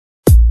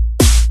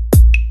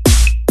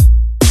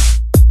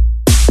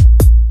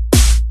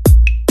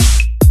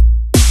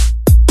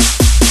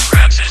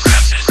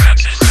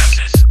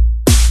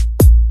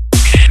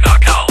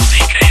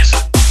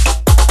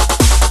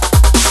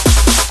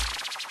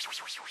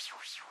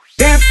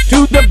Dance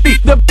to the beat,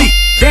 the beat.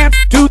 Dance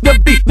to the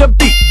beat, the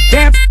beat.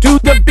 Dance to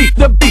the beat,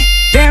 the beat.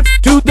 Dance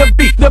to the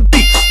beat, the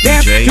beat.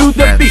 Dance to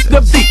the beat,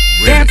 the beat.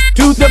 Dance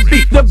to the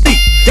beat, the beat.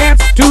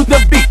 Dance to the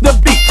beat, the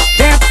beat.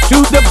 Dance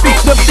to the beat,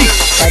 the beat.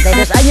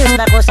 Kaya 2 anyos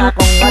na ko sa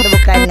akong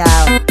madubukan nga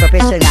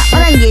professor nga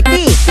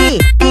maranggiti,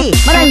 ti.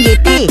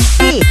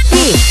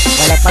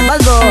 Wala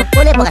pagbago,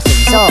 wala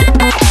pagkasinso.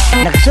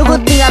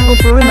 Nagsugod din akong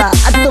problema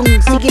at itong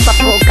sige pa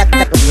ko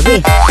kat-kat og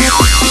gabi.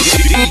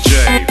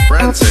 DJ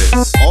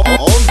Francis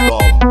on the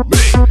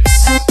mix.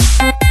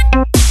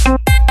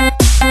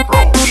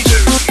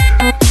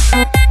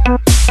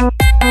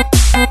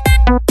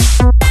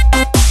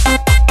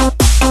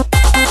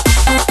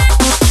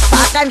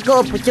 Pakan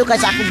ko putyukan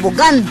sa akong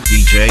bugan.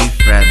 DJ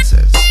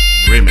Francis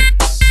Remix.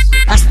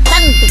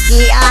 Astang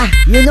tikia.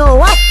 You know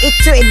what? It's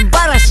so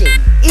embarrassing.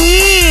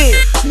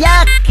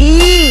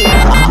 Yaki!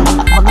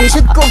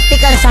 Maglisod ko og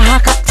tikar sa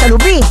hakak sa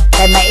lubi.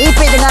 Kay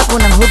maipit nga ako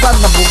ng hubag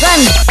na bugan.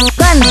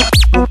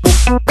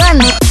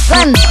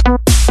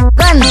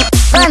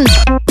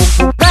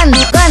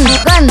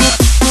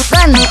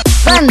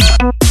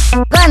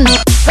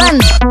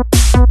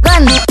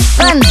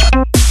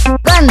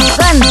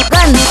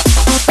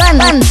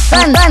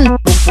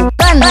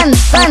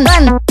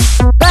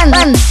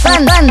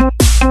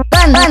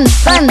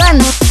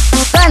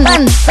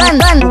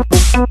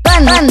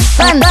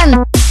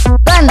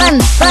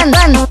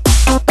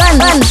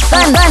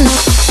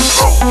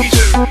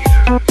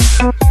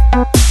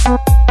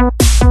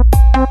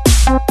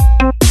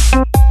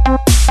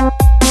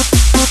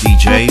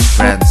 DJ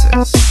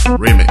Francis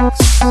Remix.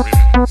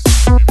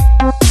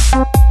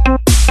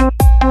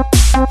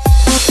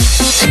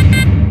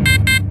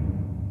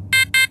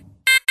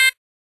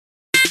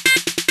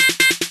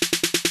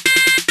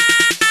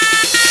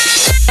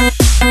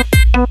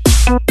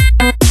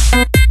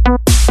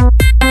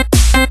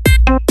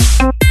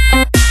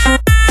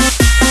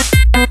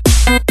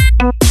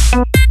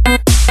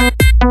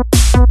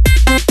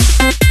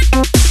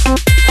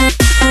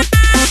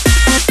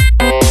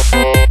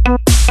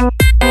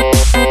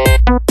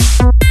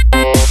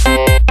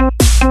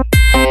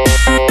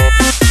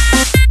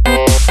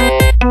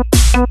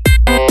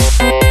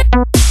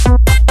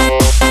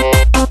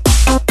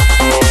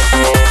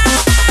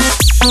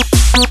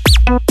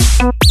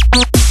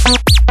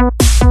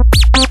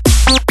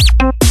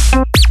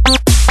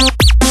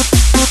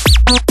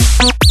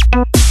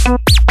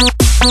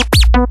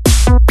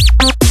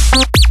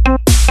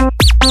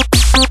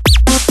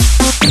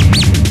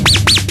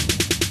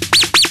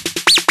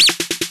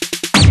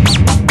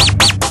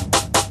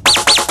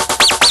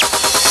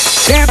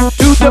 Dance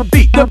to the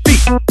beat, the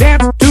beat.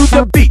 Dance to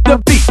the beat, the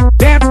beat.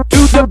 Dance to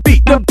the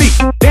beat, the beat.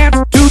 Dance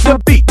to the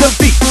beat, the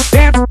beat.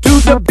 Dance to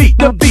the beat,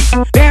 the beat.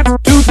 Dance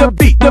to the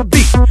beat, the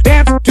beat.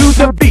 Dance to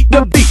the beat,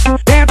 the beat.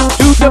 Dance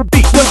to the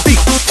beat, the beat.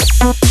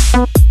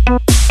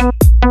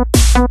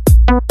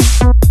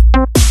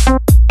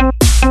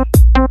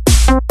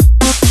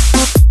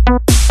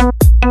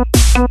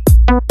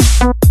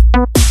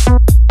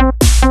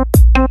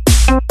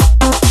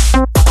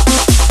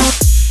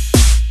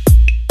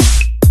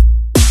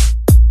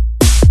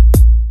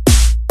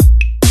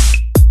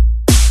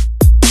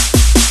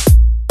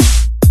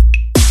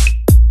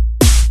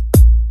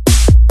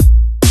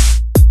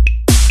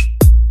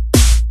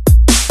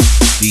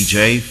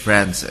 DJ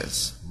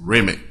Francis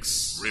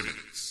Remix.